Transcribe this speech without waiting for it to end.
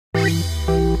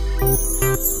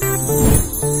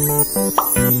Reading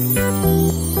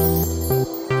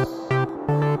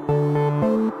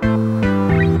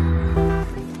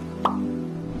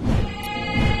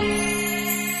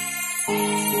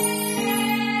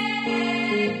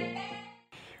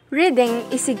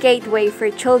is a gateway for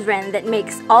children that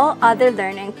makes all other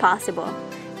learning possible.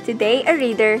 Today a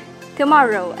reader,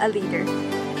 tomorrow a leader.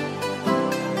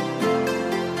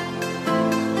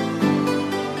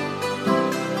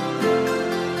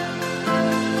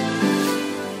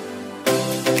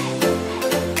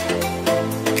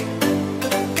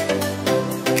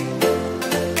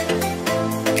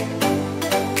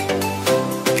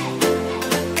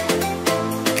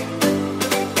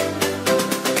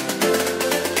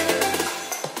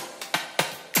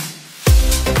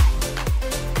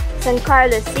 San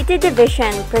Carlos City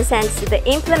Division presents the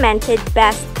Implemented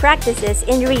Best Practices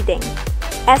in Reading,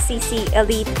 SCC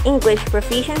Elite English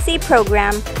Proficiency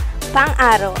Program,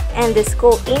 Pang-Araw, and the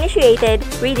school-initiated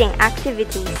reading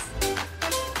activities.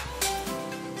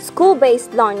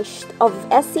 School-based launch of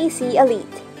SCC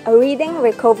Elite, a reading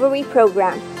recovery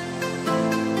program.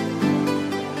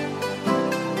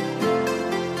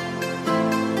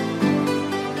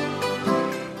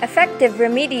 Effective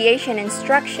remediation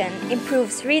instruction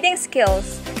improves reading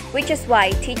skills, which is why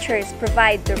teachers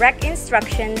provide direct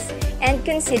instructions and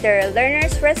consider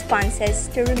learners' responses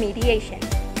to remediation.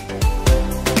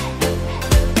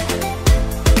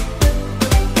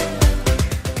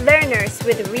 Learners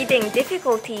with reading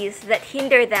difficulties that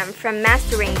hinder them from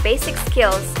mastering basic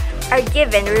skills are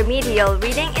given remedial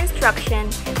reading instruction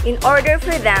in order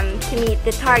for them to meet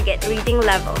the target reading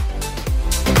level.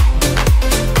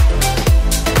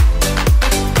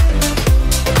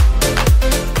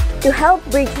 To help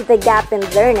bridge the gap in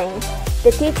learning, the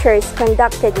teachers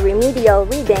conducted remedial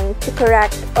reading to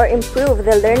correct or improve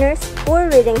the learners' poor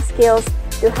reading skills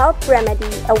to help remedy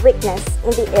a weakness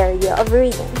in the area of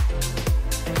reading.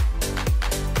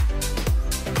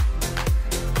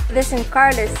 The San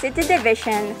Carlos City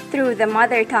Division, through the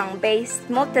mother tongue-based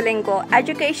multilingual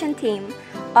education team,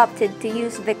 opted to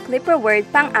use the Clipper word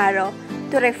Pang-Araw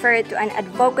to refer to an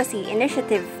advocacy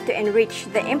initiative to enrich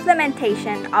the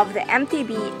implementation of the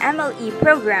MTB-MLE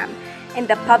program in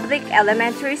the public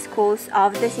elementary schools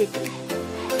of the city.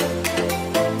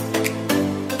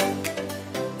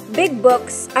 Big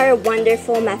books are a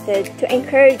wonderful method to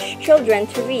encourage children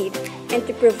to read and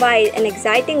to provide an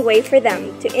exciting way for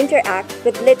them to interact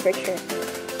with literature.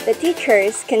 The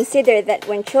teachers consider that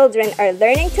when children are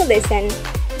learning to listen,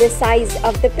 the size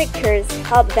of the pictures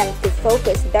help them to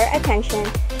focus their attention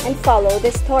and follow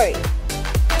the story.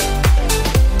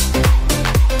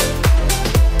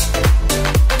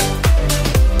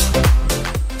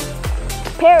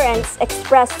 Parents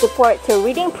expressed support to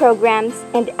reading programs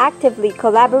and actively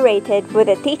collaborated with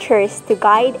the teachers to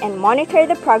guide and monitor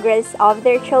the progress of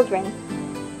their children.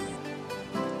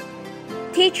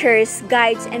 Teachers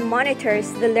guides and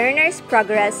monitors the learner's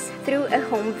progress through a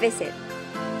home visit.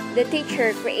 The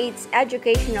teacher creates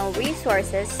educational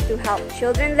resources to help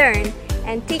children learn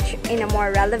and teach in a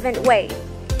more relevant way.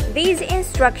 These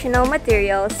instructional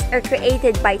materials are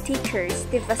created by teachers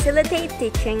to facilitate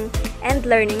teaching and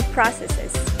learning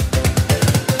processes.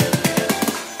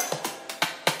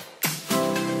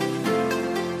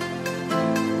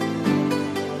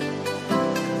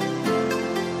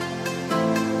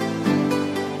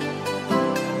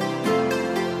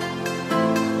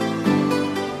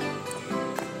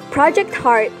 Project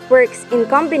Heart works in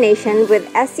combination with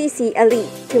SCC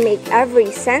Elite to make every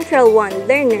Central 1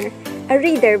 learner a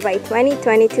reader by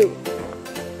 2022.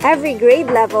 Every grade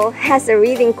level has a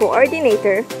reading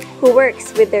coordinator who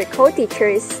works with their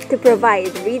co-teachers to provide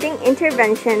reading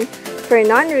intervention for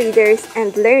non-readers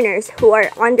and learners who are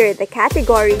under the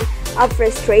category of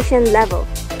frustration level.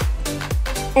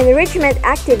 Enrichment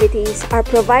activities are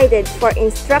provided for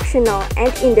instructional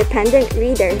and independent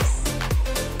readers.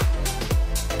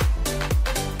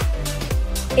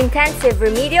 Intensive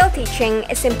remedial teaching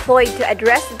is employed to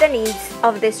address the needs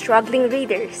of the struggling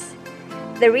readers.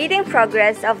 The reading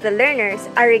progress of the learners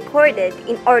are recorded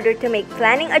in order to make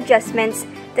planning adjustments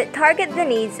that target the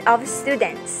needs of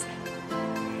students.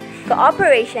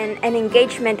 Cooperation and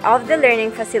engagement of the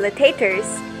learning facilitators,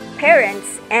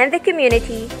 parents, and the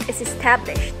community is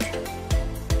established.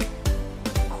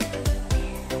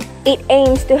 It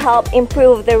aims to help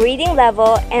improve the reading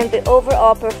level and the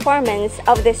overall performance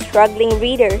of the struggling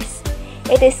readers.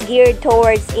 It is geared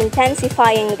towards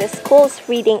intensifying the school's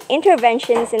reading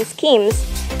interventions and schemes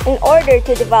in order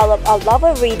to develop a love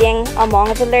of reading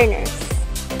among the learners.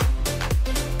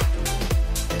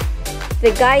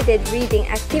 The guided reading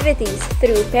activities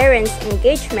through Parents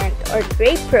Engagement or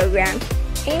GRAPE program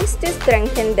aims to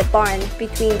strengthen the bond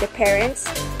between the parents,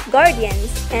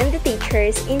 guardians, and the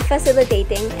teachers in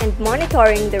facilitating and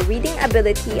monitoring the reading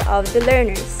ability of the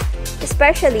learners,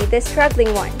 especially the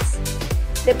struggling ones.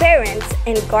 The parents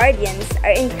and guardians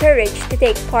are encouraged to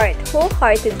take part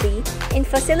wholeheartedly in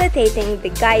facilitating the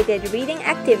guided reading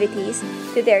activities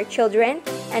to their children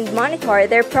and monitor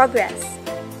their progress.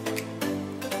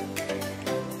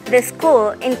 The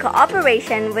school, in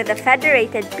cooperation with the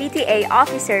Federated PTA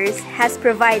officers, has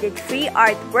provided free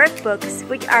art workbooks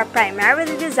which are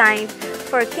primarily designed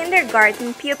for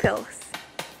kindergarten pupils.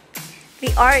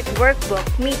 The art workbook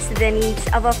meets the needs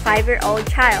of a 5-year-old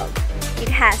child. It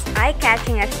has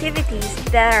eye-catching activities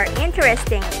that are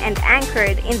interesting and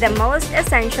anchored in the most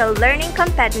essential learning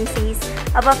competencies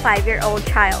of a 5-year-old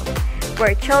child,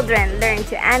 where children learn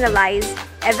to analyze,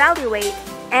 evaluate,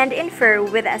 and infer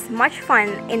with as much fun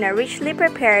in a richly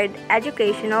prepared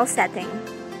educational setting.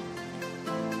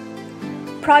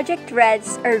 Project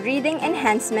REDS are reading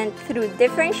enhancement through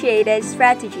differentiated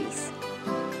strategies.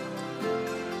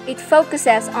 It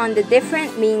focuses on the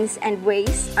different means and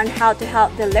ways on how to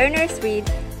help the learners read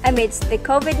amidst the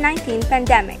COVID-19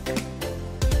 pandemic.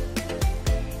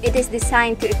 It is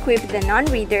designed to equip the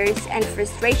non-readers and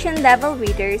frustration-level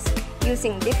readers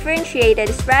using differentiated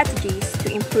strategies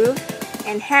to improve,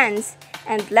 enhance,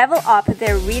 and level up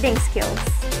their reading skills.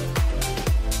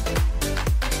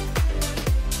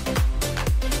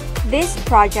 This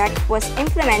project was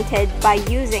implemented by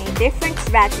using different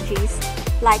strategies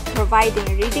like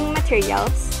providing reading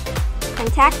materials,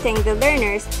 contacting the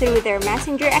learners through their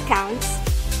messenger accounts,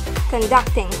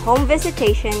 conducting home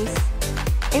visitations,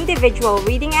 individual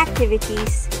reading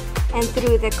activities, and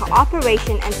through the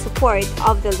cooperation and support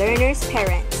of the learners'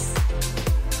 parents.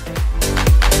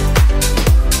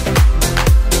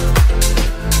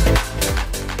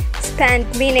 Spend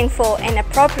meaningful and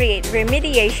appropriate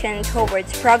remediation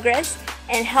towards progress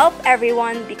and help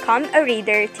everyone become a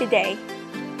reader today.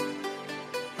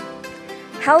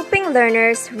 Helping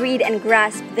learners read and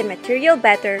grasp the material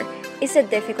better is a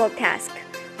difficult task,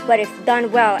 but if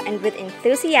done well and with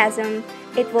enthusiasm,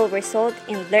 it will result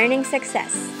in learning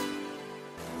success.